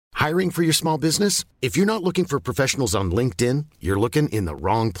Hiring for your small business? If you're not looking for professionals on LinkedIn, you're looking in the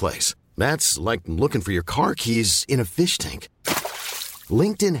wrong place. That's like looking for your car keys in a fish tank.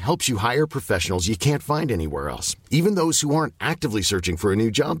 LinkedIn helps you hire professionals you can't find anywhere else, even those who aren't actively searching for a new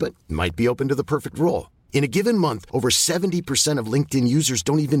job but might be open to the perfect role. In a given month, over 70% of LinkedIn users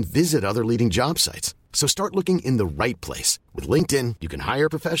don't even visit other leading job sites. So start looking in the right place. With LinkedIn, you can hire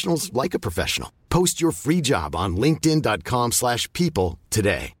professionals like a professional. Post your free job on linkedin.com/people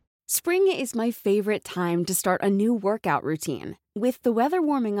today. Spring is my favorite time to start a new workout routine. With the weather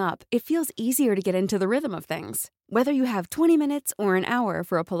warming up, it feels easier to get into the rhythm of things. Whether you have 20 minutes or an hour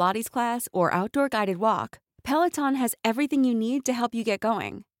for a Pilates class or outdoor guided walk, Peloton has everything you need to help you get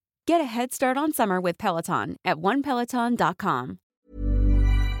going. Get a head start on summer with Peloton at onepeloton.com.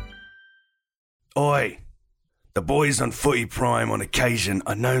 Oi! The boys on Footy Prime on occasion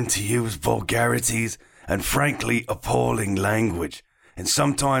are known to use vulgarities and frankly appalling language, and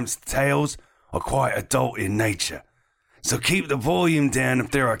sometimes tales are quite adult in nature. So keep the volume down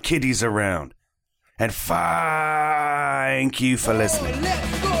if there are kiddies around. And thank you for listening.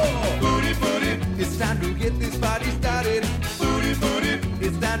 Let's go! Footy, footy, it's time to get this party started. Footy, footy,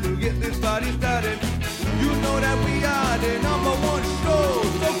 it's time to get this party started. You know that we are the number one show.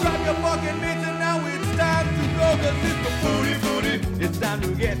 So grab your fucking mitts and now it's time to go. Cause it's the footy, footy, it's time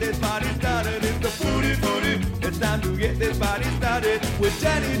to get this party started. It's the footy, footy, it's time to get this party started. With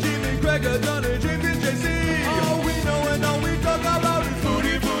Danny, Jimmy, Gregor, Donna, James, and JC. All we know and all we talk about is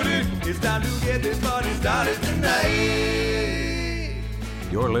footy, footy. It's time to get this party started tonight.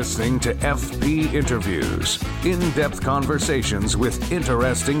 You're listening to FP Interviews, in-depth conversations with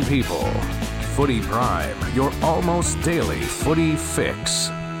interesting people. Footy Prime, your almost daily footy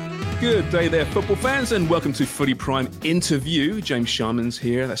fix. Good day there, football fans, and welcome to Footy Prime Interview. James Sharman's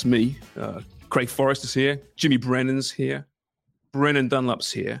here, that's me. Craig Forrest is here. Jimmy Brennan's here. Brennan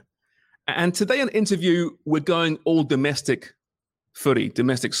Dunlop's here. And today on Interview, we're going all domestic footy,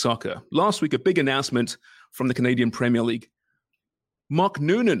 domestic soccer. Last week, a big announcement from the Canadian Premier League. Mark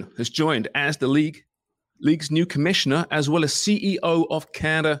Noonan has joined as the league's new commissioner, as well as CEO of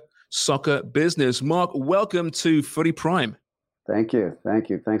Canada Soccer Business. Mark, welcome to Footy Prime. Thank you.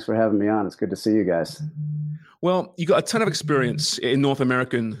 Thanks for having me on. It's good to see you guys. Well, you got a ton of experience in North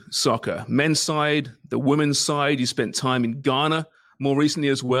American soccer, men's side, the women's side. You spent time in Ghana more recently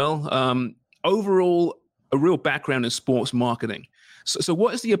as well. Overall, a real background in sports marketing. So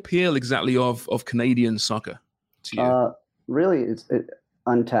what is the appeal exactly of Canadian soccer to you? Really, it's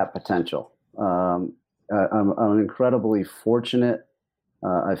untapped potential. I'm incredibly fortunate.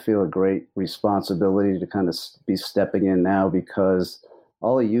 I feel a great responsibility to kind of be stepping in now because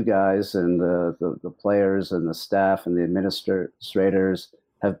all of you guys and the players and the staff and the administrators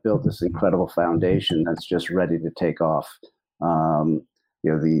have built this incredible foundation that's just ready to take off.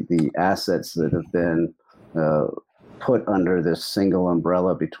 The assets that have been put under this single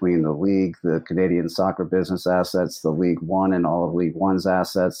umbrella between the league, the Canadian Soccer Business assets, the League One and all of League One's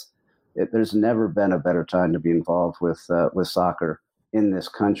assets. There's never been a better time to be involved with soccer in this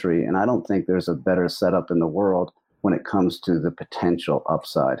country. And I don't think there's a better setup in the world when it comes to the potential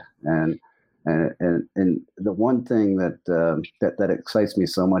upside. And the one thing that excites me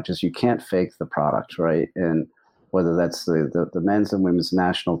so much is you can't fake the product, right? And whether that's the men's and women's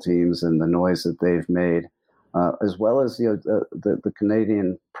national teams and the noise that they've made, as well as the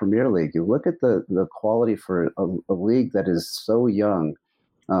Canadian Premier League. You look at the quality for a league that is so young.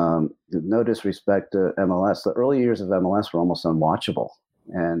 No disrespect to MLS, the early years of MLS were almost unwatchable,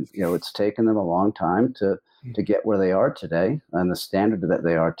 and it's taken them a long time to get where they are today and the standard that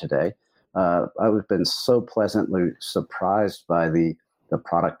they are today. I've been so pleasantly surprised by the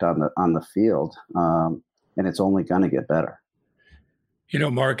product on the field, and it's only going to get better.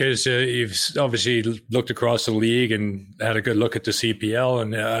 Mark, as you've obviously looked across the league and had a good look at the CPL,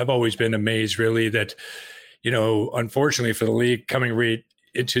 and I've always been amazed, really, that, unfortunately for the league coming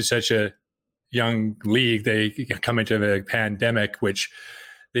into such a young league, they come into a pandemic, which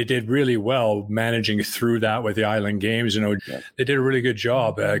they did really well managing through that with the island games. They did a really good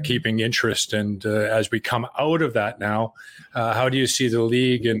job keeping interest. And as we come out of that now, how do you see the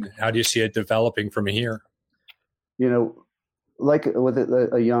league and how do you see it developing from here? Like with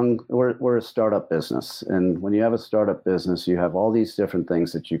we're a startup business. And when you have a startup business, you have all these different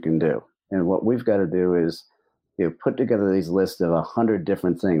things that you can do. And what we've got to do is put together these lists of 100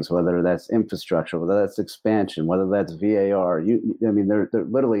 different things, whether that's infrastructure, whether that's expansion, whether that's VAR.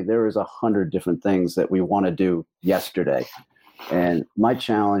 There is 100 different things that we want to do yesterday. And my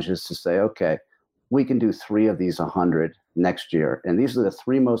challenge is to say, okay, we can do 3 of these 100 next year. And these are the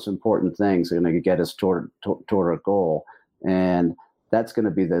 3 most important things that are going to get us toward a goal. And that's going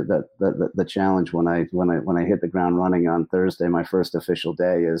to be the challenge when I hit the ground running on Thursday. My first official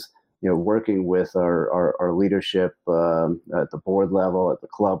day is, working with our leadership at the board level, at the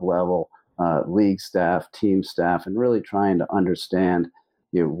club level, league staff, team staff, and really trying to understand,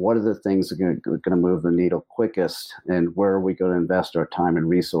 what are the things that are going to move the needle quickest, and where are we going to invest our time and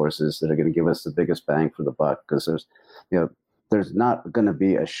resources that are going to give us the biggest bang for the buck? Because there's not going to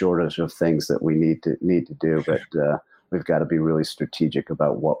be a shortage of things that we need to do, but we've got to be really strategic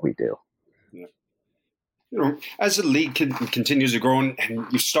about what we do. Yeah. As the league continues to grow and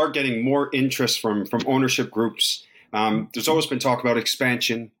you start getting more interest from ownership groups, there's always been talk about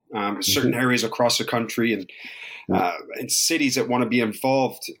expansion in certain areas across the country and cities that want to be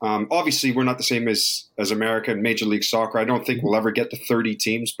involved. Obviously, we're not the same as America and Major League Soccer. I don't think we'll ever get to 30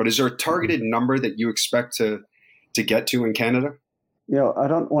 teams, but is there a targeted number that you expect to get to in Canada? I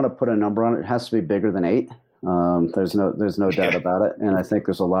don't want to put a number on it. It has to be bigger than 8. There's no doubt about it, and I think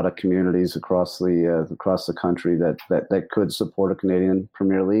there's a lot of communities across the country that could support a Canadian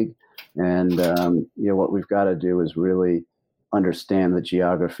Premier League. And what we've got to do is really understand the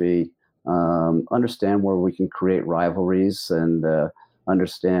geography, understand where we can create rivalries, and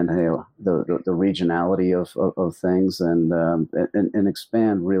understand the regionality of things, and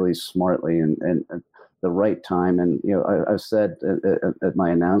expand really smartly and the right time. And I've said at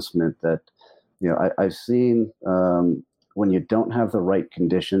my announcement that I've seen when you don't have the right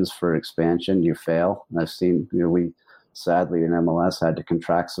conditions for expansion, you fail. And I've seen we sadly in MLS had to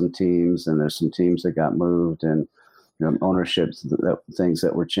contract some teams, and there's some teams that got moved, and ownership things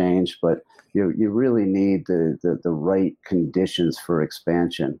that were changed. But you really need the right conditions for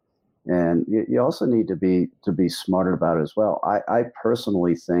expansion, and you also need to be smarter about it as well. I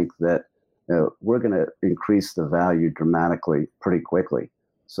personally think that we're going to increase the value dramatically pretty quickly.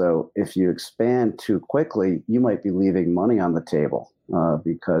 So if you expand too quickly, you might be leaving money on the table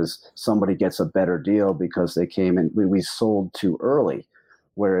because somebody gets a better deal because they came in. We sold too early.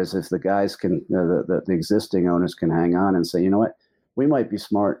 Whereas if the guys can, the existing owners can hang on and say, we might be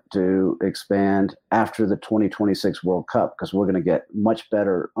smart to expand after the 2026 World Cup because we're going to get much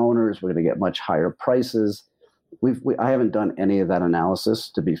better owners. We're going to get much higher prices. I haven't done any of that analysis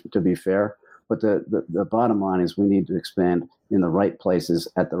to be fair, but the bottom line is we need to expand in the right places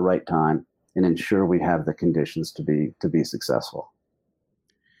at the right time and ensure we have the conditions to be successful.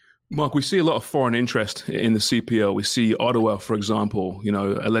 Mark, we see a lot of foreign interest in the CPL. We see Ottawa, for example,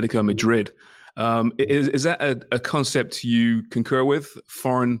 Atletico Madrid. Is that a concept you concur with?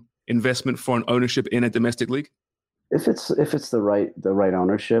 Foreign investment, foreign ownership in a domestic league? If it's the right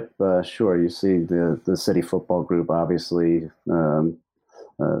ownership, sure. You see the City Football Group obviously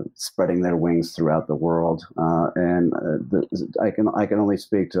spreading their wings throughout the world, and I can only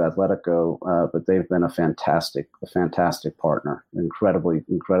speak to Atletico, but they've been a fantastic partner,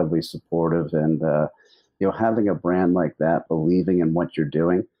 incredibly supportive, and having a brand like that, believing in what you're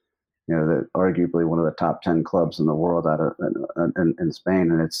doing, that arguably one of the top 10 clubs in the world in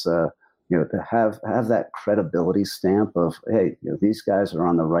Spain, and it's to have that credibility stamp of, hey, these guys are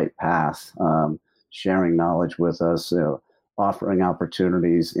on the right path, sharing knowledge with us, offering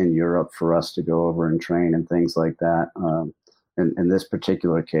opportunities in Europe for us to go over and train and things like that. In this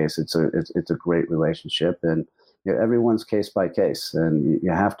particular case, it's a great relationship, and everyone's case by case, and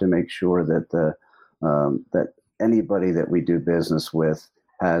you have to make sure that that anybody that we do business with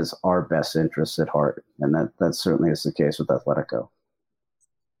has our best interests at heart, and that certainly is the case with Atletico.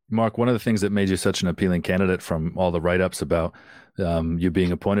 Mark, one of the things that made you such an appealing candidate from all the write-ups about you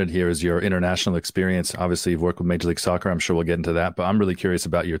being appointed here is your international experience. Obviously, you've worked with Major League Soccer. I'm sure we'll get into that. But I'm really curious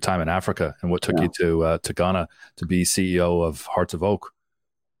about your time in Africa and what took you to Ghana to be CEO of Hearts of Oak.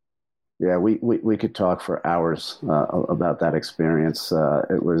 Yeah, we could talk for hours about that experience.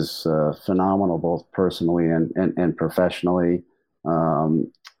 It was phenomenal, both personally and professionally.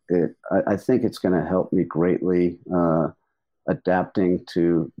 I think it's going to help me greatly adapting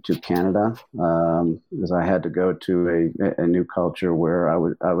to Canada, because I had to go to a new culture where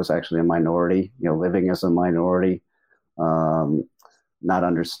I was actually a minority, living as a minority, not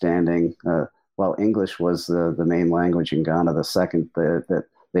understanding. While English was the main language in Ghana, the second that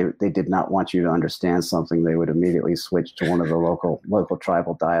they did not want you to understand something, they would immediately switch to one of the local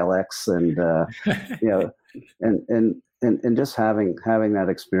tribal dialects, and and just having that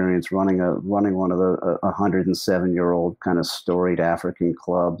experience running one of the 107-year-old kind of storied African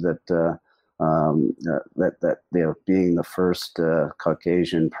club that being the first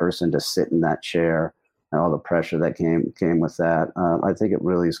Caucasian person to sit in that chair and all the pressure that came with that, I think it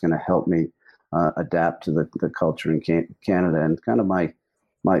really is going to help me adapt to the culture in Canada. And kind of my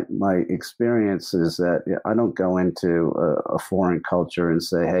my experience is that I don't go into a foreign culture and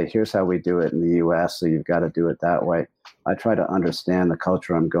say, hey, here's how we do it in the U.S., so you've got to do it that way. I try to understand the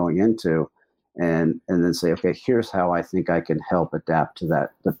culture I'm going into, and then say, okay, here's how I think I can help adapt to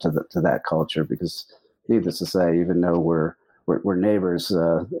that culture. Because needless to say, even though we're neighbors,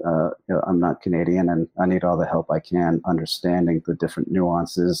 I'm not Canadian, and I need all the help I can understanding the different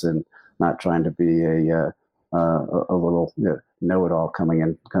nuances and not trying to be a little know-it-all coming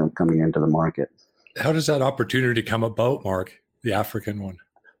into the market. How does that opportunity come about, Mark, the African one?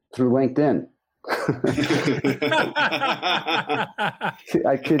 Through LinkedIn.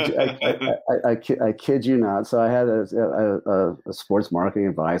 I kid you not. So I had a sports marketing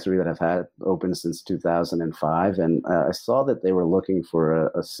advisory that I've had open since 2005, and I saw that they were looking for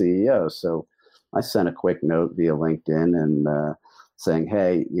a CEO. So I sent a quick note via LinkedIn and saying,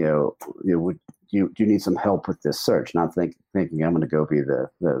 hey, do you need some help with this search? Not thinking I'm going to go be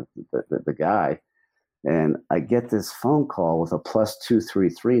the guy. And I get this phone call with a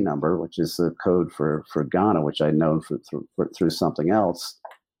 +233 number, which is the code for Ghana, which I'd known through something else.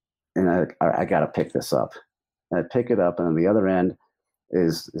 And I got to pick this up. And I pick it up, and on the other end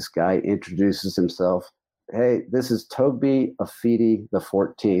is this guy introduces himself. Hey, this is Togbi Afidi the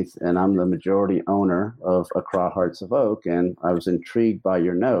 14th, and I'm the majority owner of Accra Hearts of Oak, and I was intrigued by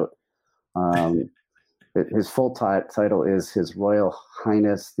your note. His full title is His Royal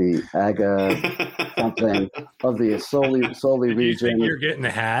Highness the Aga something of the Soli region. Do you think you're getting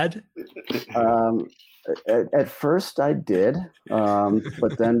had? At first I did,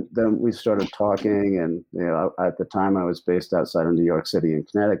 but then we started talking, and at the time I was based outside of New York City in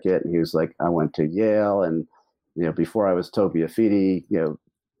Connecticut, and he was like, I went to Yale, and before I was Toby Afidi,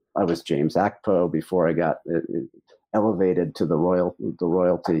 I was James Akpo before I got elevated to the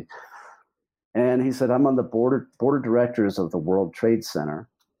royalty. And he said, I'm on the board of directors of the World Trade Center,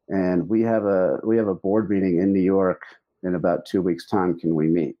 and we have a board meeting in New York in about 2 weeks' time. Can we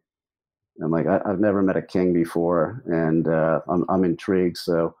meet? And I'm like, I've never met a king before, and I'm intrigued.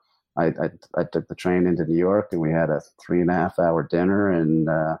 So I took the train into New York, and we had a 3.5-hour dinner, and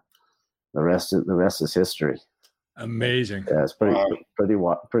the rest is history. Amazing. Yeah, it's pretty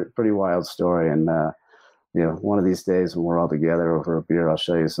wild story. And one of these days when we're all together over a beer, I'll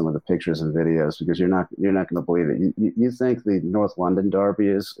show you some of the pictures and videos, because you're not going to believe it. You think the North London Derby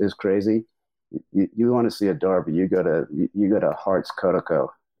is crazy? You want to see a derby? You go to Hearts Kotoko,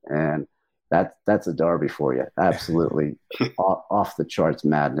 and that's a derby for you. Absolutely off the charts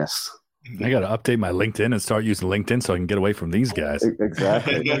madness. I got to update my LinkedIn and start using LinkedIn so I can get away from these guys.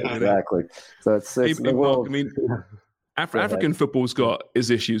 Exactly. So it's the world. I mean, African football's got its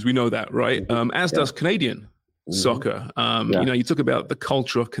issues. We know that, right? As does Canadian soccer. You talk about the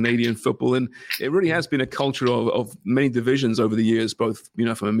culture of Canadian football, and it really has been a culture of many divisions over the years, both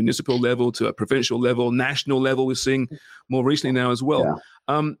from a municipal level to a provincial level, national level. We're seeing more recently now as well.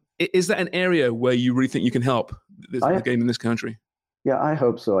 Yeah. Is that an area where you really think you can help the game in this country? Yeah, I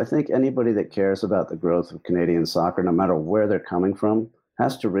hope so. I think anybody that cares about the growth of Canadian soccer, no matter where they're coming from,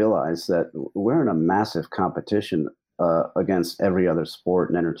 has to realize that we're in a massive competition against every other sport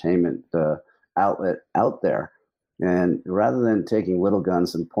and entertainment outlet out there. And rather than taking little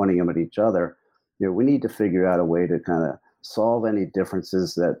guns and pointing them at each other, we need to figure out a way to kind of solve any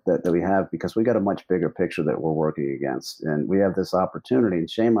differences that we have, because we got a much bigger picture that we're working against. And we have this opportunity, and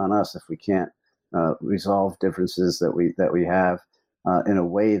shame on us if we can't resolve differences that we have in a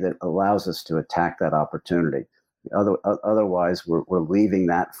way that allows us to attack that opportunity. Otherwise, we're leaving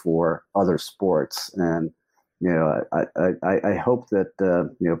that for other sports. And I hope that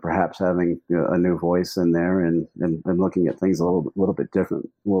perhaps having a new voice in there and looking at things a little bit different,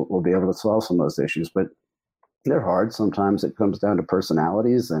 we'll be able to solve some of those issues. But they're hard. Sometimes it comes down to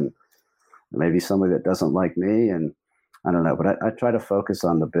personalities, and maybe somebody that doesn't like me, and I don't know. But I try to focus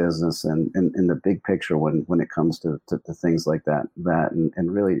on the business and in the big picture when it comes to things like that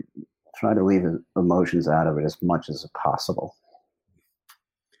and really try to leave emotions out of it as much as possible.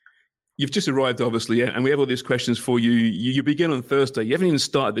 You've just arrived, obviously, and we have all these questions for you. You begin on Thursday. You haven't even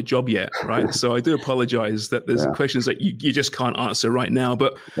started the job yet, right? So I do apologize that there's questions that you just can't answer right now.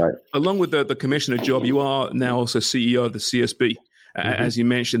 But along with the commissioner job, you are now also CEO of the CSB, as you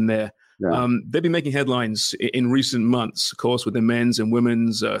mentioned there. Yeah. They've been making headlines in recent months, of course, with the men's and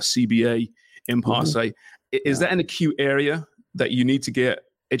women's CBA impasse. Is that an acute area that you need to get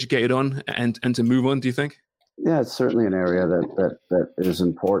educated on and to move on, do you think? Yeah, it's certainly an area that is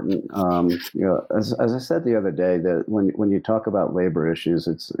important. As I said the other day, that when you talk about labor issues,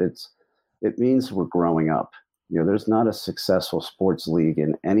 it means we're growing up. There's not a successful sports league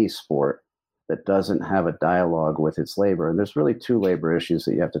in any sport that doesn't have a dialogue with its labor. And there's really two labor issues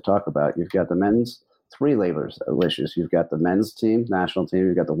that you have to talk about. You've got the men's, three labor issues. You've got the men's team, national team,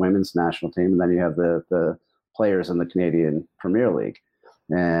 you've got the women's national team, and then you have the players in the Canadian Premier League.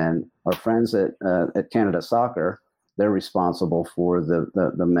 And our friends at Canada Soccer, they're responsible for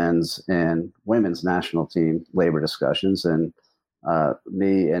the men's and women's national team labor discussions. And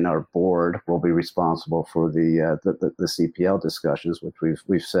me and our board will be responsible for the CPL discussions, which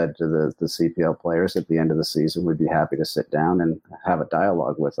we've said to the CPL players at the end of the season, we'd be happy to sit down and have a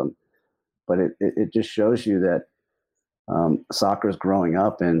dialogue with them. But it just shows you that soccer is growing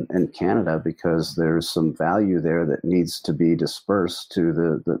up in Canada because there's some value there that needs to be dispersed to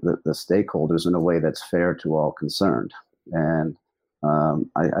the stakeholders in a way that's fair to all concerned. And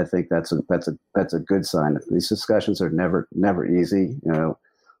I think that's a good sign. These discussions are never easy.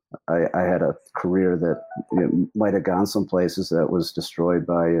 I had a career that might have gone some places that was destroyed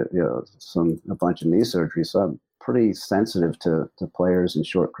by a bunch of knee surgery. So I'm pretty sensitive to players in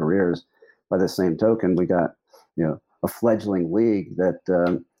short careers. By the same token, we got a fledgling league that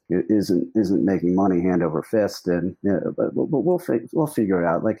isn't making money hand over fist, and but we'll figure it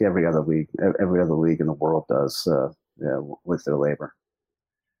out like every other league in the world does with their labor.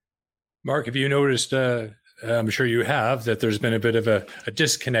 Mark, have you noticed? I'm sure you have, that there's been a bit of a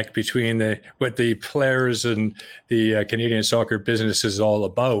disconnect between what the players and the Canadian soccer business is all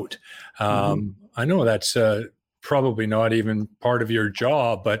about. I know that's probably not even part of your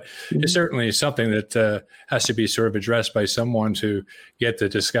job, but it's certainly something that has to be sort of addressed by someone to get the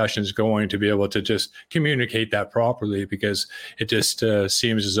discussions going, to be able to just communicate that properly, because it just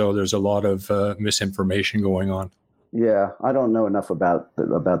seems as though there's a lot of misinformation going on. Yeah, I don't know enough about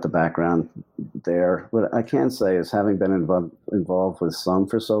the background there. What I can say is, having been involved with some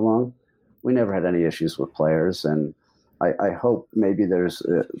for so long, we never had any issues with players, and I hope maybe there's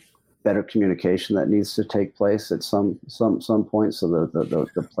better communication that needs to take place at some point, so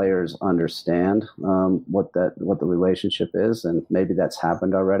the players understand what the relationship is, and maybe that's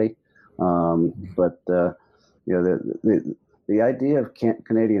happened already. But the idea of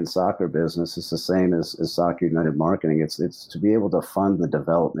Canadian soccer business is the same as Soccer United marketing. It's to be able to fund the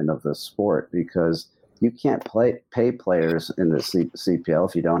development of the sport, because you can't pay players in the CPL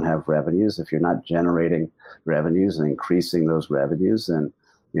if you don't have revenues, if you're not generating revenues and increasing those revenues. And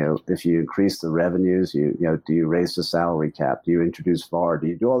if you increase the revenues, do you raise the salary cap? Do you introduce VAR? Do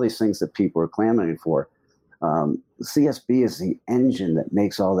you do all these things that people are clamoring for? CSB is the engine that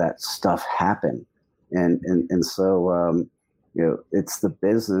makes all that stuff happen. And so it's the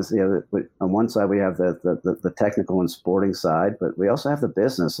business. On one side we have the technical and sporting side, but we also have the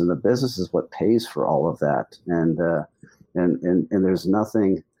business, and the business is what pays for all of that. And there's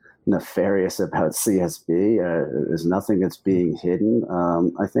nothing nefarious about CSB. There's nothing that's being hidden.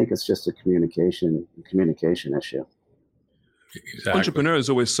 I think it's just a communication issue. Exactly. Entrepreneurs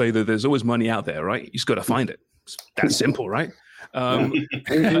always say that there's always money out there, right? You just got to find it. It's that simple, right? Are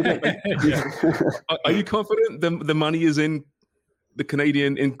you confident the money is in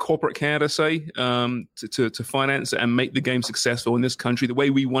corporate Canada, say, to finance and make the game successful in this country the way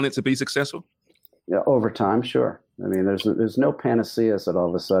we want it to be successful? Yeah, over time, sure. I mean, there's no panaceas that all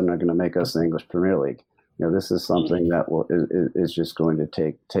of a sudden are going to make us the English Premier League. This is something that is just going to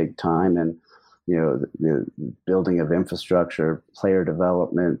take time, and the building of infrastructure, player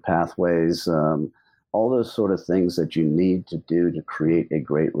development, pathways, all those sort of things that you need to do to create a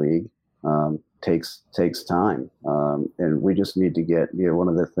great league takes time, and we just need to get. One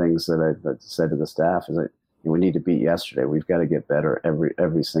of the things that I said to the staff is that we need to beat yesterday. We've got to get better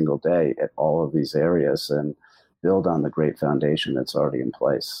every single day at all of these areas and build on the great foundation that's already in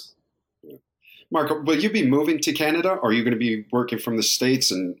place. Mark, will you be moving to Canada, or are you going to be working from the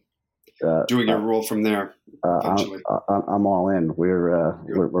States and doing your role from there eventually? I'm all in. We're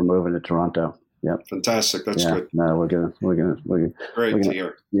moving to Toronto. Yep. Fantastic. That's good. No, we're gonna great to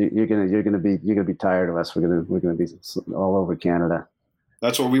hear. You're gonna be tired of us. We're gonna be all over Canada.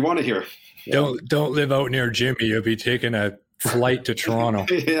 That's what we want to hear. Don't live out near Jimmy. You'll be taking a flight to Toronto.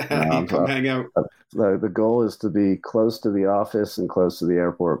 Come hang out. The goal is to be close to the office and close to the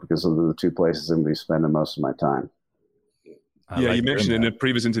airport, because those are the two places I'm going to be spending most of my time. You mentioned in a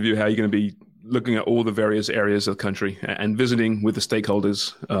previous interview how you're going to be looking at all the various areas of the country and visiting with the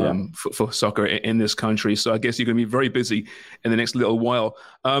stakeholders for soccer in this country. So I guess you're going to be very busy in the next little while.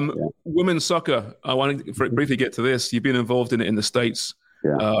 Women's soccer, I want to briefly get to this. You've been involved in it in the States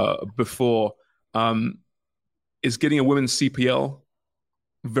before. Is getting a women's CPL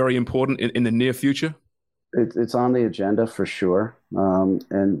very important in the near future? It's on the agenda for sure.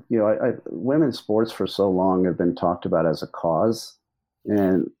 And, women's sports for so long have been talked about as a cause.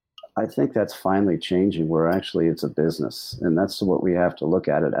 And I think that's finally changing, where actually it's a business, and that's what we have to look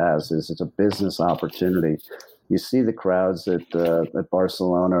at it as. Is it's a business opportunity. You see the crowds at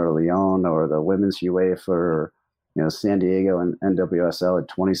Barcelona or Lyon or the Women's UEFA or San Diego and NWSL had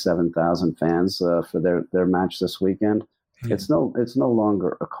 27,000 fans for their match this weekend. Mm-hmm. It's no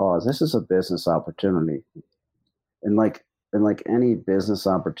longer a cause. This is a business opportunity, and like any business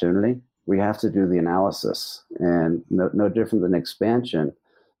opportunity, we have to do the analysis. And no different than expansion,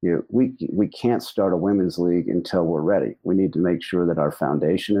 we can't start a women's league until we're ready. We need to make sure that our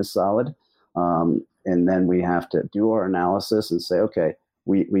foundation is solid. And then we have to do our analysis and say, okay,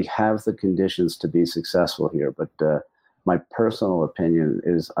 we have the conditions to be successful here. But my personal opinion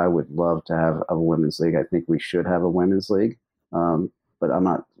is I would love to have a women's league. I think we should have a women's league. But I'm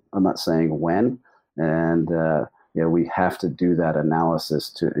not saying when. And we have to do that analysis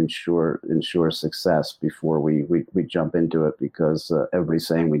to ensure success before we jump into it, because everybody's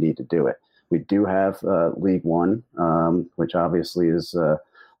saying we need to do it. We do have League One, which obviously is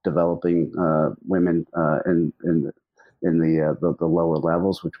developing women in the lower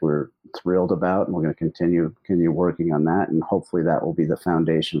levels, which we're thrilled about, and we're going to continue working on that, and hopefully that will be the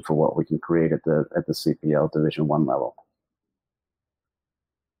foundation for what we can create at the CPL Division 1 level.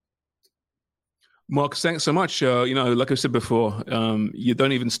 Mark, thanks so much. Like I said before, you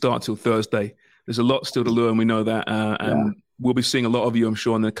don't even start till Thursday. There's a lot still to learn. We know that, and we'll be seeing a lot of you, I'm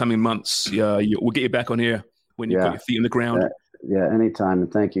sure, in the coming months. We'll get you back on here when you've got your feet in the ground. Yeah, anytime.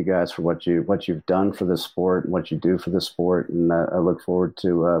 And thank you guys for what you've done for the sport and what you do for the sport. And I look forward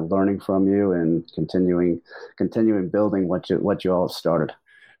to learning from you and continuing building what you all have started.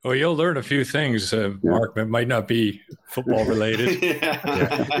 Well, you'll learn a few things, Mark. It might not be football related.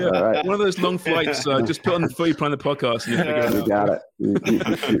 All right. One of those long flights. Just put on the Footy Prime the podcast. And you figure it out. You got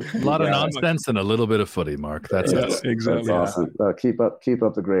it. A lot of nonsense and a little bit of footy, Mark. That's it. Exactly. That's awesome. Keep up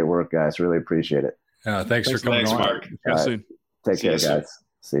the great work, guys. Really appreciate it. Thanks for coming on, Mark. Soon. Take care, guys.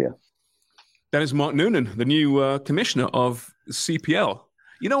 See ya. That is Mark Noonan, the new commissioner of CPL.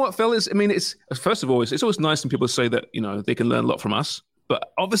 You know what, fellas? I mean, it's first of all, it's always nice when people say that they can learn a lot from us.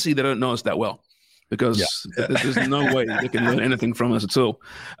 But obviously, they don't know us that well, because there's no way they can learn anything from us at all.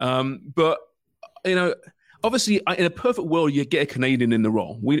 But obviously, in a perfect world, you get a Canadian in the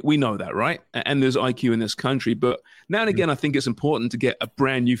role. We know that, right? And there's IQ in this country. But now and again, I think it's important to get a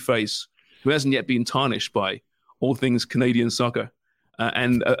brand new face who hasn't yet been tarnished by all things Canadian soccer,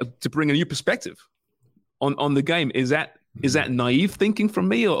 and to bring a new perspective on the game. Is that naive thinking from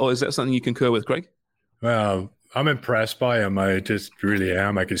me, or is that something you concur with, Craig? Well, I'm impressed by him. I just really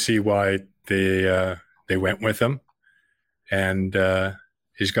am. I can see why they went with him, and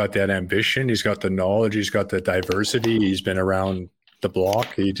he's got that ambition. He's got the knowledge. He's got the diversity. He's been around the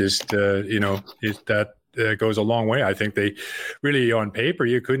block. He just that goes a long way. I think they really, on paper,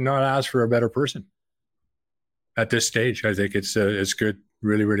 you could not ask for a better person at this stage. I think it's good.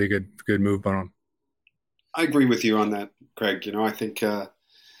 Really, really good move on him. I agree with you on that, Craig. I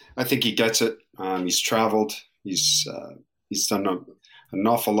think he gets it. He's traveled. He's done an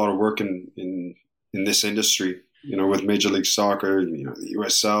awful lot of work in this industry, with Major League Soccer, the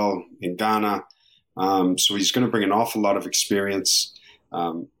USL in Ghana. So he's going to bring an awful lot of experience.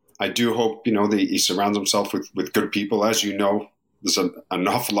 I do hope, that he surrounds himself with good people. As you know, there's an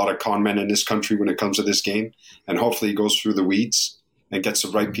awful lot of con men in this country when it comes to this game. And hopefully he goes through the weeds and gets the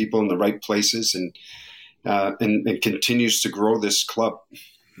right people in the right places and continues to grow this club.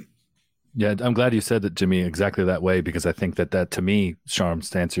 Yeah, I'm glad you said that, Jimmy, exactly that way, because I think that to me, Sharms,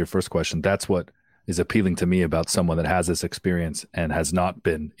 to answer your first question, that's what is appealing to me about someone that has this experience and has not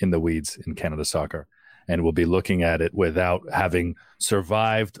been in the weeds in Canada soccer and will be looking at it without having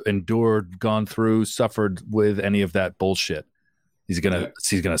survived, endured, gone through, suffered with any of that bullshit. He's gonna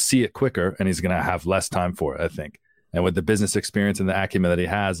see it quicker, and he's gonna have less time for it, I think. And with the business experience and the acumen that he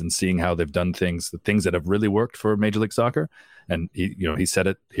has, and seeing how they've done things, the things that have really worked for Major League Soccer, and he said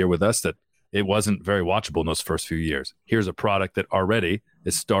it here with us that it wasn't very watchable in those first few years. Here's a product that already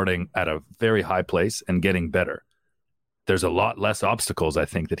is starting at a very high place and getting better. There's a lot less obstacles, I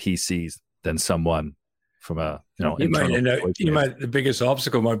think, that he sees than someone from a the biggest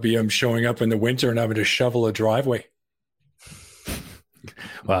obstacle might be him showing up in the winter and having to shovel a driveway.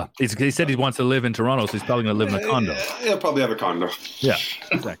 Well, he said he wants to live in Toronto, so he's probably going to live in a condo. He'll probably have a condo. Yeah,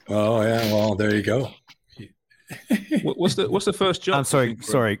 exactly. Oh, yeah. Well, there you go. What's the first joke? I'm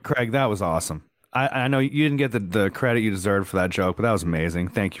sorry, Craig. That was awesome. I know you didn't get the credit you deserved for that joke, but that was amazing.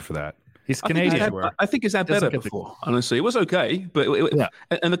 Thank you for that. He's Canadian. I think he's had better before. Honestly, it was okay, but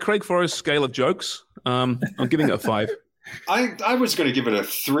and the Craig Forrest scale of jokes, I'm giving it a 5. I was going to give it a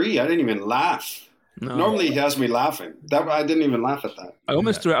 3. I didn't even laugh. No. Normally he has me laughing. That I didn't even laugh at that. I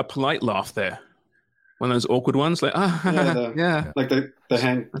almost threw out a polite laugh there. One of those awkward ones, like, yeah. Like the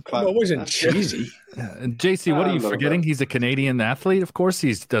hand clap. Well, it wasn't cheesy. And JC, what are you forgetting? He's a Canadian athlete. Of course,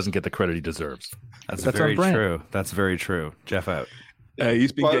 he doesn't get the credit he deserves. That's very true. That's very true. Jeff out.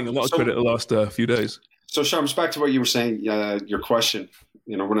 He's been getting a lot of credit the last few days. So, Shams, back to what you were saying, your question,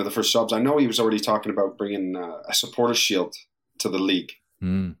 one of the first jobs. I know he was already talking about bringing a supporter shield to the league,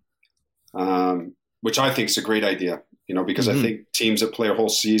 which I think is a great idea, because I think teams that play a whole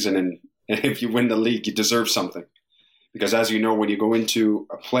season and if you win the league, you deserve something. Because as you know, when you go into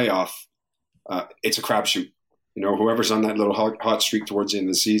a playoff, it's a crapshoot. Whoever's on that little hot streak towards the end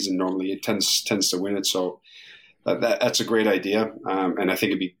of the season, normally it tends to win it. So that's a great idea. And I think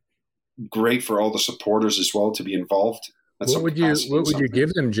it'd be great for all the supporters as well to be involved. What would you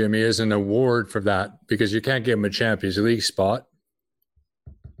give them, Jimmy, as an award for that? Because you can't give them a Champions League spot,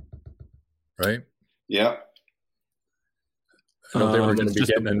 right? Yeah. I don't think we're going to be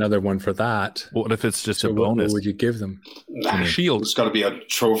getting another one for that. What if it's just a bonus? What would you give them? A shield. It's got to be a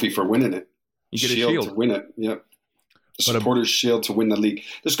trophy for winning it. You get a shield to win it. Yeah. The supporters shield to win the league.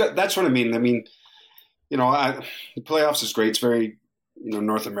 That's what I mean. I mean, the playoffs is great. It's very,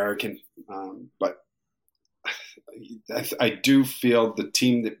 North American. But I do feel the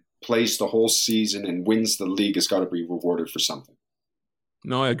team that plays the whole season and wins the league has got to be rewarded for something.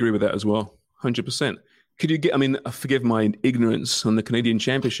 No, I agree with that as well. 100%. Could you forgive my ignorance on the Canadian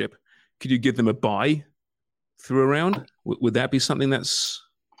Championship. Could you give them a bye through a round? Would that be something that's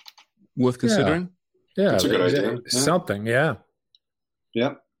worth considering? Yeah, that's a good idea. Something, yeah.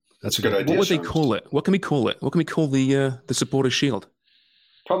 Yeah, that's a good idea. What would they call it? What can we call it? What can we call the supporter shield?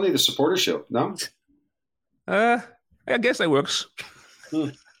 Probably the supporter shield, no? I guess that works.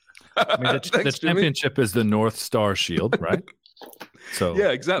 The championship is the North Star Shield, right? So yeah,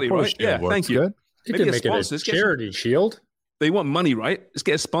 exactly right. Yeah, thank you. Good. You can make it a charity shield. They want money, right? Let's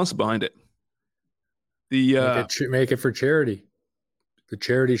get a sponsor behind it. Make it for charity. The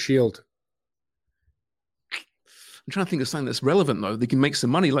charity shield. I'm trying to think of something that's relevant though. They can make some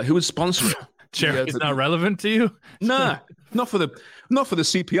money. Like who would sponsor it? Charity is not relevant to you? Nah, not for the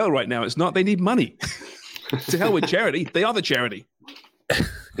CPL right now. It's not. They need money. To hell with charity. They are the charity.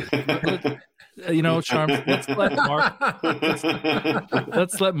 Charms, let's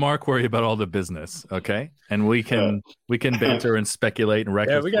let Mark worry about all the business, okay? And we can banter and speculate and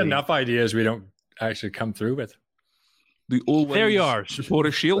recklessly. Yeah, we got enough ideas we don't actually come through with. There you are.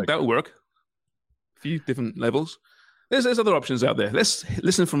 Supporter shield, that would work. A few different levels. There's other options out there. Let's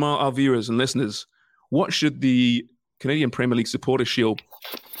listen from our viewers and listeners. What should the Canadian Premier League Supporter Shield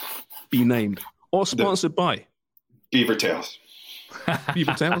be named or sponsored by? Beaver Tails.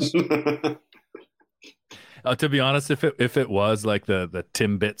 Beaver Tails. To be honest, if it was like the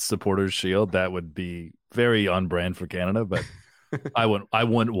Timbit Supporters Shield, that would be very on brand for Canada. But I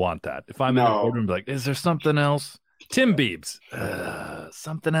wouldn't want that. If I'm in the boardroom, like, is there something else? Tim Beebs,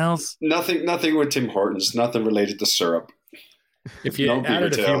 something else? Nothing with Tim Hortons. Nothing related to syrup. If you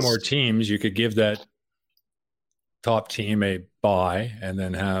added a few more teams, you could give that top team a bye and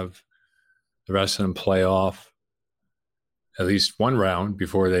then have the rest of them play off at least one round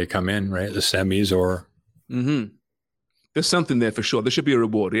before they come in, right? The semis or. Mm-hmm. There's something there for sure. There should be a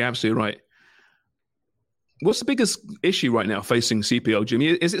reward. You're absolutely right. What's the biggest issue right now facing CPL, Jimmy?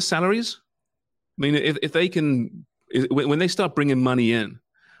 Is it salaries? I mean, if they can, when they start bringing money in,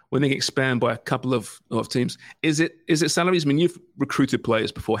 when they expand by a couple of teams, is it salaries? I mean, you've recruited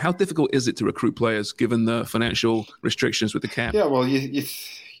players before. How difficult is it to recruit players given the financial restrictions with the cap? Yeah, well,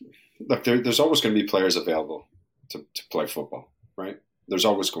 look, there's always going to be players available to play football, right? There's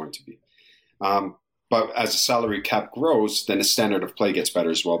always going to be. But as the salary cap grows, then the standard of play gets better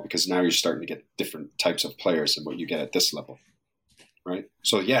as well, because now you're starting to get different types of players than what you get at this level, right?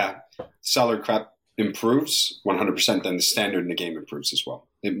 So yeah, salary cap improves 100%, then the standard in the game improves as well.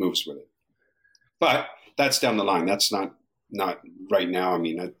 It moves with it. But that's down the line. That's not right now. I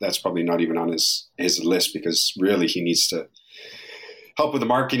mean, that's probably not even on his list, because really he needs to help with the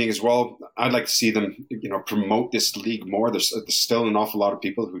marketing as well. I'd like to see them, promote this league more. There's still an awful lot of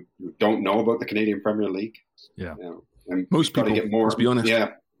people who don't know about the Canadian Premier League. Yeah, and most people. Get more, let's be honest.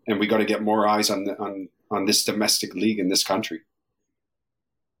 Yeah, and we got to get more eyes on this domestic league in this country.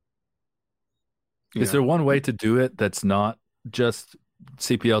 Yeah. Is there one way to do it that's not just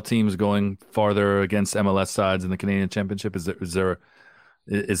CPL teams going farther against MLS sides in the Canadian Championship? Is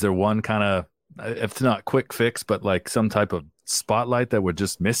there one kind of, if it's not quick fix, but like some type of spotlight that we're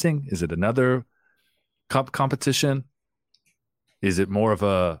just missing? Is it another competition? Is it more of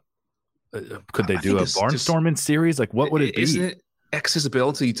a could they do a barnstorming series? Like, what would it be?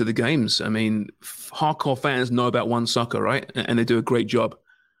 accessibility to the games. I mean, hardcore fans know about One Soccer, right? And they do a great job.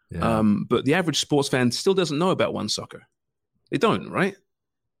 Yeah. But the average sports fan still doesn't know about One Soccer. They don't, right?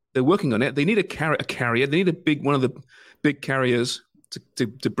 They're working on it. They need a carrier. They need one of the big carriers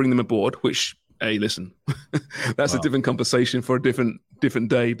to bring them aboard, which, hey, listen, that's a different conversation for a different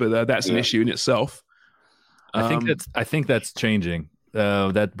day, but that's an issue in itself. I think that's changing.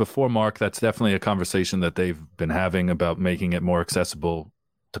 That before Mark, that's definitely a conversation that they've been having about making it more accessible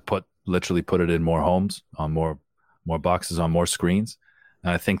to literally put it in more homes, on more boxes, on more screens.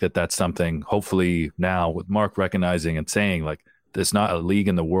 And I think that's something, hopefully now with Mark recognizing and saying, like, there's not a league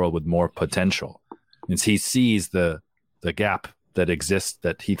in the world with more potential. Means he sees the gap that exists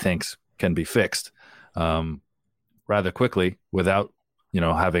that he thinks can be fixed rather quickly without,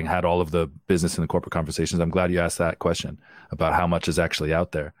 having had all of the business and the corporate conversations. I'm glad you asked that question about how much is actually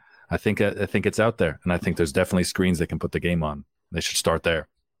out there. I think it's out there, and I think there's definitely screens that can put the game on. They should start there.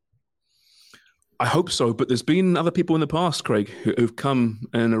 I hope so, but there's been other people in the past, Craig, who've come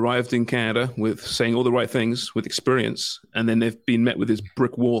and arrived in Canada with saying all the right things, with experience, and then they've been met with this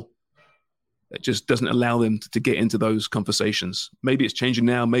brick wall that just doesn't allow them to get into those conversations. Maybe it's changing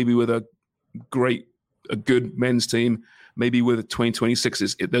now, maybe with a good men's team, maybe with a 2026,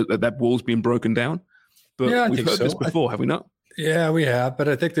 that wall's been broken down. But we've heard this before, have we not? Yeah, we have, but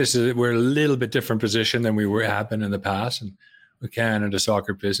I think we're a little bit different position than we have been in the past. And with Canada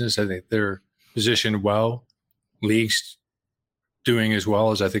soccer business, I think they're positioned well. League's doing as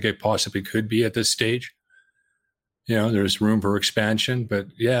well as I think it possibly could be at this stage. There's room for expansion, but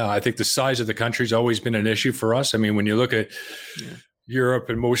I think the size of the country's always been an issue for us. I mean, when you look at Europe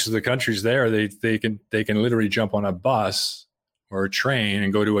and most of the countries there, they can literally jump on a bus or a train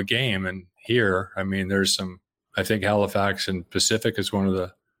and go to a game. And here, I mean, there's I think Halifax and Pacific is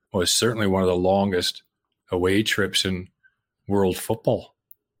certainly one of the longest away trips in world football.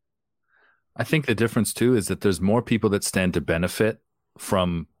 I think the difference too is that there's more people that stand to benefit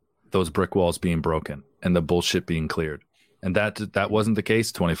from those brick walls being broken and the bullshit being cleared. And that wasn't the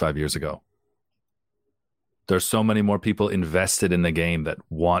case 25 years ago. There's so many more people invested in the game that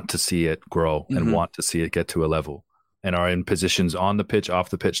want to see it grow and want to see it get to a level and are in positions on the pitch, off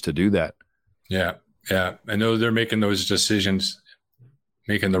the pitch to do that. Yeah. Yeah. I know they're making those decisions,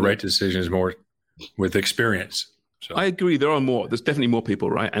 making the right decisions more with experience. So I agree. There's definitely more people,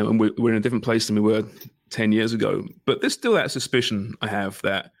 right? And we're in a different place than we were 10 years ago. But there's still that suspicion I have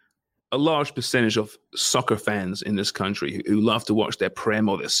that a large percentage of soccer fans in this country who love to watch their Prem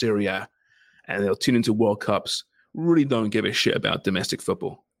or their Serie A, and they'll tune into World Cups, really don't give a shit about domestic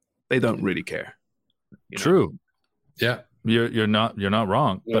football. They don't really care. True. Yeah, you're not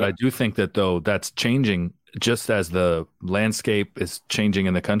wrong. Yeah. But I do think that, though, that's changing just as the landscape is changing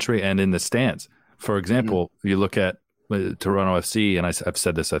in the country and in the stands. For example, you look at Toronto FC, and I've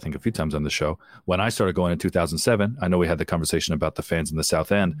said this, I think, a few times on the show. When I started going in 2007, I know we had the conversation about the fans in the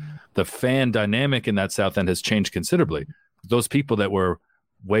South End. The fan dynamic in that South End has changed considerably. Those people that were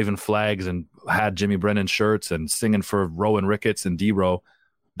waving flags and had Jimmy Brennan shirts and singing for Rowan Ricketts and D-Row,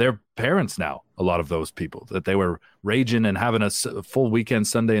 they're parents now, a lot of those people. That they were raging and having a full weekend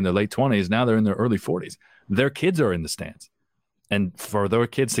Sunday in their late 20s, now they're in their early 40s. Their kids are in the stands. And for their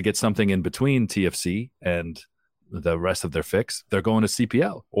kids to get something in between TFC and the rest of their fix, they're going to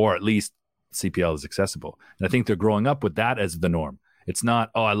CPL, or at least CPL is accessible. And I think they're growing up with that as the norm. It's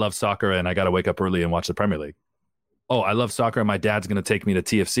not, I love soccer and I got to wake up early and watch the Premier League. I love soccer and my dad's going to take me to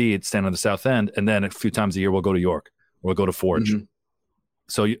TFC and stand on the South End. And then a few times a year, we'll go to York or we'll go to Forge. Mm-hmm.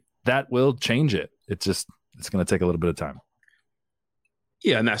 So that will change it. It's going to take a little bit of time.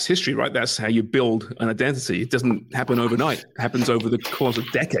 Yeah, and that's history, right? That's how you build an identity. It doesn't happen overnight. It happens over the course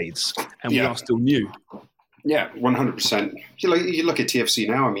of decades, and we are still new. Yeah, 100%. You look at TFC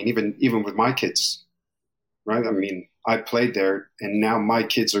now. I mean, even with my kids, right? I mean, I played there, and now my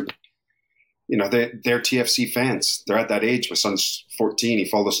kids are, they're TFC fans. They're at that age. My son's 14. He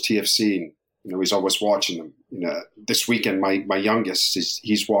follows TFC, and he's always watching them. This weekend, my youngest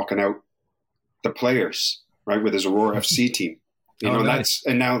he's walking out the players, right, with his Aurora FC team. Nice.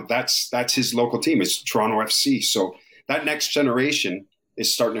 That's his local team. It's Toronto FC. So that next generation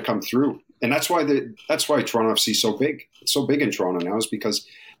is starting to come through, and that's why Toronto FC is so big. It's so big in Toronto now, is because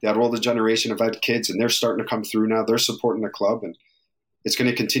they had all the generation have had kids, and they're starting to come through now. They're supporting the club, and it's going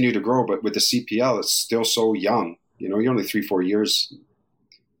to continue to grow. But with the CPL, it's still so young. You're only 3-4 years.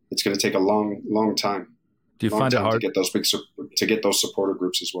 It's going to take a long time. Do you find it hard to get those supporter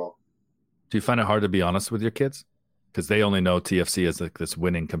groups as well? Do you find it hard to be honest with your kids? Because they only know TFC as like this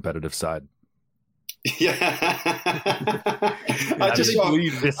winning competitive side. Yeah.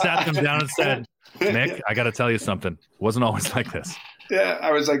 They sat them down and said, Nick, I got to tell you something. It wasn't always like this. Yeah,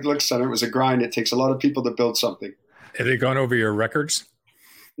 I was like, look, son, it was a grind. It takes a lot of people to build something. Have they gone over your records?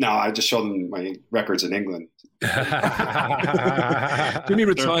 No, I just showed them my records in England. Jimmy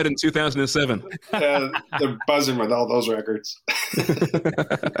retired in 2007. They're buzzing with all those records.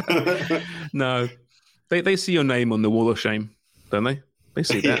 No, they see your name on the wall of shame, don't they? They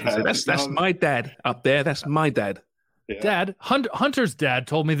see that. Yeah, That's my dad up there. That's my dad. Yeah. Dad, Hunter's dad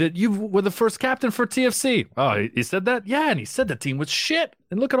told me that you were the first captain for TFC. Oh, he said that? Yeah, and he said the team was shit.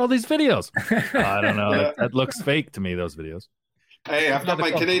 And look at all these videos. I don't know. Yeah. That looks fake to me, those videos. Hey, I've got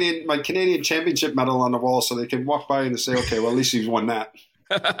my Canadian championship medal on the wall, so they can walk by and say, "Okay, well, at least he's won that."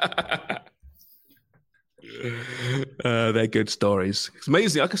 They're good stories. It's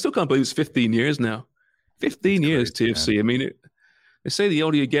amazing. I still can't believe it's 15 years now. 15 years TFC. Man. I mean, they say the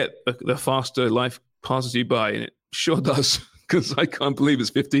older you get, the faster life passes you by, and it sure does. Because I can't believe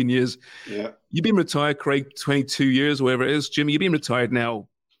it's 15 years. Yeah, you've been retired, Craig, 22 years, whatever it is. Jimmy, you've been retired now.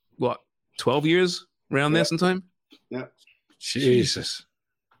 What, 12 years around there sometime? Yeah. Jesus.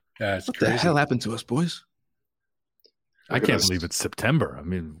 That's what crazy. the hell happened to us, boys? I can't believe it's September. I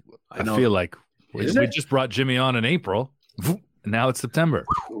mean, I know. feel like we just brought Jimmy on in April, and now it's September.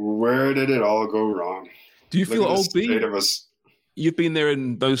 Where did it all go wrong? Do you feel old, B? Of us. You've been there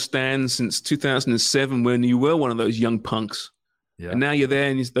in those stands since 2007 when you were one of those young punks. Yeah. And now you're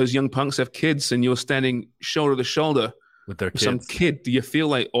there and those young punks have kids and you're standing shoulder to shoulder with their kids. Some kid. Do you feel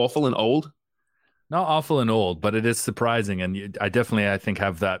like awful and old? Not awful and old, but it is surprising. And I think,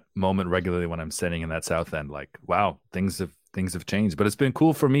 have that moment regularly when I'm sitting in that South End, like, wow, things have changed. But it's been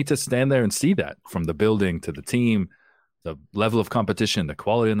cool for me to stand there and see that, from the building to the team, the level of competition, the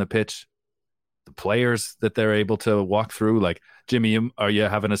quality on the pitch, the players that they're able to walk through. Like, Jimmy, are you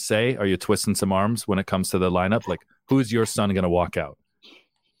having a say? Are you twisting some arms when it comes to the lineup? Like, who's your son going to walk out?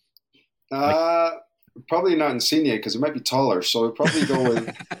 Probably not Insigne because it might be taller. So we'll probably go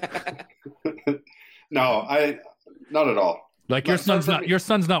with... No, not at all. Like, your son's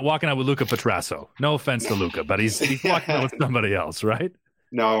not walking out with Luca Petrasso. No offense to Luca, but he's walking out with somebody else, right?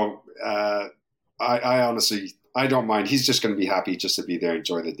 No, I honestly, I don't mind. He's just going to be happy just to be there,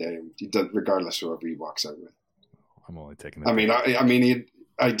 enjoy the day, regardless of whoever he walks out with. I'm only taking. I mean,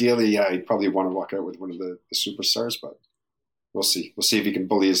 ideally, he'd probably want to walk out with one of the superstars, but we'll see. We'll see if he can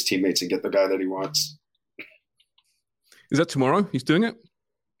bully his teammates and get the guy that he wants. Is that tomorrow? He's doing it?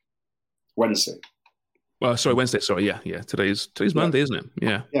 Wednesday. Well, sorry, Wednesday. Sorry, yeah. Today's Monday, isn't it?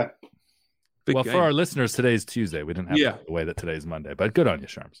 Yeah. Yeah. Big well, game. For our listeners, today's Tuesday. We didn't have the way that today's Monday, but good on you,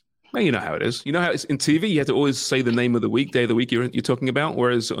 Sharms. Well, you know how it is. You know how it's in TV. You have to always say the name of the week, day of the week you're talking about,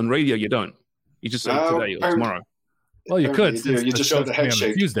 whereas on radio you don't. You just say today or tomorrow. Well, you could. You just have the head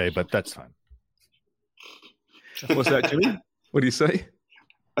shake. Tuesday, but that's fine. What's that, Jimmy? What do you say?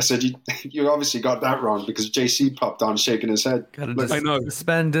 I said you obviously got that wrong because JC popped on shaking his head. I know.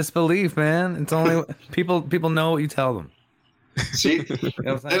 Suspend disbelief, man. It's only people know what you tell them. See,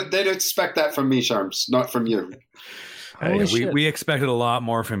 they'd expect that from me, Sharms, not from you. Hey, we expected a lot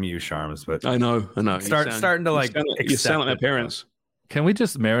more from you, Sharms, but I know. Starting to like. You sound like my parents. Can we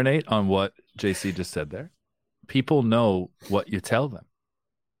just marinate on what JC just said there? People know what you tell them.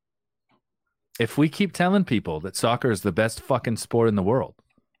 If we keep telling people that soccer is the best fucking sport in the world,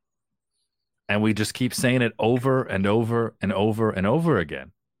 and we just keep saying it over and over and over and over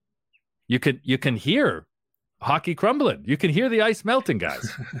again, you can hear hockey crumbling. You can hear the ice melting, guys.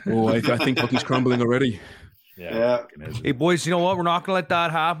 Oh, I think hockey's crumbling already. Yeah. Hey, boys, you know what? We're not going to let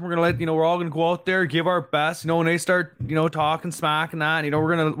that happen. We're going to let, we're all going to go out there, give our best. When they start, talking smack and that,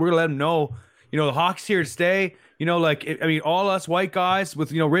 we're going to let them know, the hockey's here to stay. All us white guys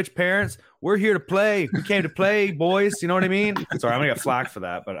with, rich parents, we're here to play. We came to play, boys. You know what I mean? Sorry, I'm going to get flack for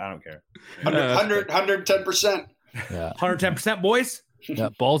that, but I don't care. 110%. Yeah. 110%, boys. Yeah,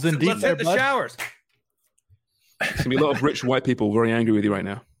 balls in deep. Let's hit the showers. There's going to be a lot of rich white people very angry with you right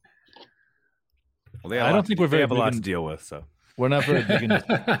now. Well, I don't think we're very have a lot to deal with, so we're not very big in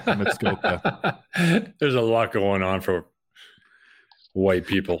Muskoka. There's a lot going on for white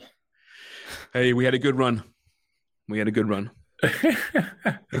people. Hey, we had a good run.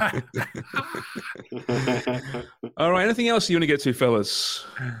 All right. Anything else you want to get to, fellas?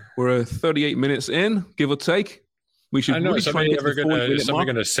 We're 38 minutes in, give or take. We should. I know. Really Is somebody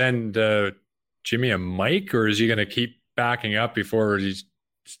going to send Jimmy a mic, or is he going to keep backing up before he's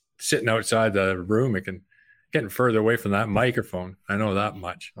sitting outside the room? It can getting further away from that microphone. I know that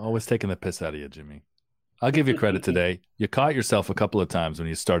much. Always taking the piss out of you, Jimmy. I'll give you credit today. You caught yourself a couple of times when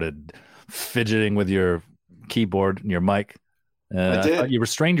you started fidgeting with your keyboard and your mic. I thought you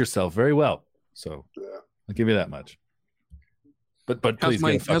restrained yourself very well. So I'll give you that much. But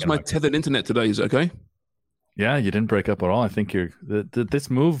please, how's my tethered internet today? Is it okay? Yeah, you didn't break up at all. I think this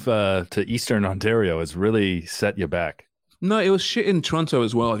move to Eastern Ontario has really set you back. No, it was shit in Toronto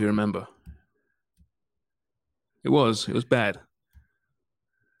as well, if you remember. It was bad.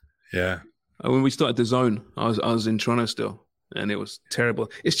 Yeah. When we started the zone, I was in Toronto still, and it was terrible.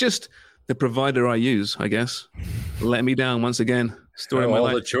 It's just the provider I use, I guess, let me down once again. Story of my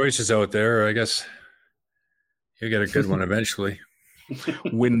life. All the choices out there, I guess you get a good one eventually.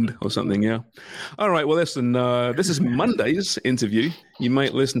 Wind or something, yeah. All right, well, listen, this is Monday's interview. You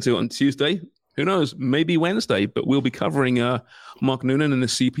might listen to it on Tuesday. Who knows? Maybe Wednesday, but we'll be covering Mark Noonan and the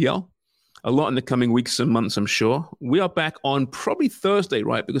CPL. A lot in the coming weeks and months, I'm sure. We are back on probably Thursday,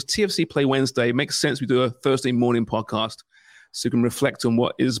 right? Because TFC play Wednesday. It makes sense we do a Thursday morning podcast so we can reflect on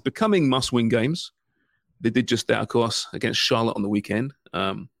what is becoming must-win games. They did just that, of course, against Charlotte on the weekend.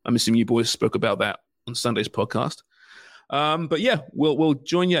 I'm assuming you boys spoke about that on Sunday's podcast. But yeah, we'll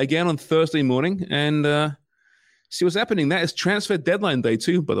join you again on Thursday morning and see what's happening. That is transfer deadline day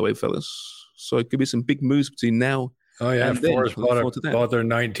too, by the way, fellas. So it could be some big moves between now. Oh yeah, Forest bought their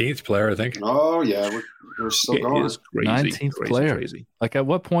 19th player, I think. Oh yeah, we're still going. 19th player. Crazy. Like at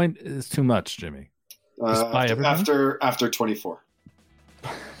what point is too much, Jimmy? After 24.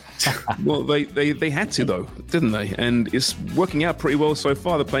 Well, they had to though, didn't they? And it's working out pretty well so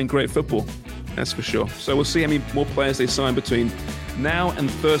far. They're playing great football, that's for sure. So we'll see how many more players they sign between now and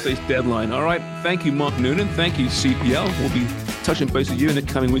Thursday's deadline. All right, thank you, Mark Noonan. Thank you, CPL. We'll be touching base with you in the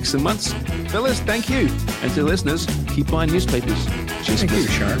coming weeks and months. Fellas, thank you. And to listeners, keep buying newspapers. Cheers. Thank you,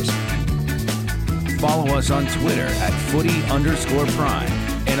 Sharps. Follow us on Twitter at @footy_prime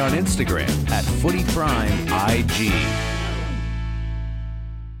and on Instagram at @footyprimeig.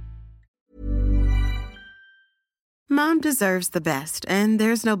 Mom deserves the best, and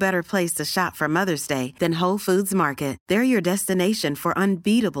there's no better place to shop for Mother's Day than Whole Foods Market. They're your destination for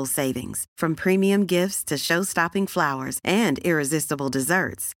unbeatable savings, from premium gifts to show-stopping flowers and irresistible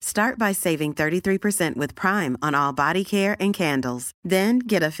desserts. Start by saving 33% with Prime on all body care and candles. Then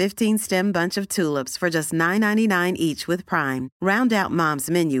get a 15-stem bunch of tulips for just $9.99 each with Prime. Round out Mom's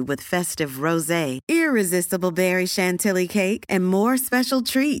menu with festive rosé, irresistible berry chantilly cake, and more special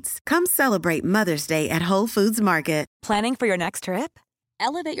treats. Come celebrate Mother's Day at Whole Foods Market. Planning for your next trip?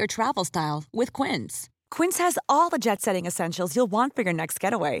 Elevate your travel style with Quince. Quince has all the jet-setting essentials you'll want for your next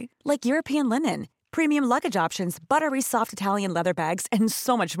getaway, like European linen, premium luggage options, buttery soft Italian leather bags, and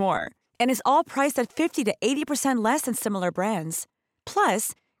so much more. And is all priced at 50 to 80% less than similar brands.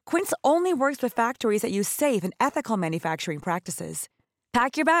 Plus, Quince only works with factories that use safe and ethical manufacturing practices.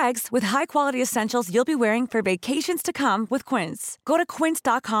 Pack your bags with high-quality essentials you'll be wearing for vacations to come with Quince. Go to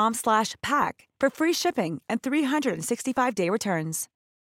quince.com/pack for free shipping and 365-day returns.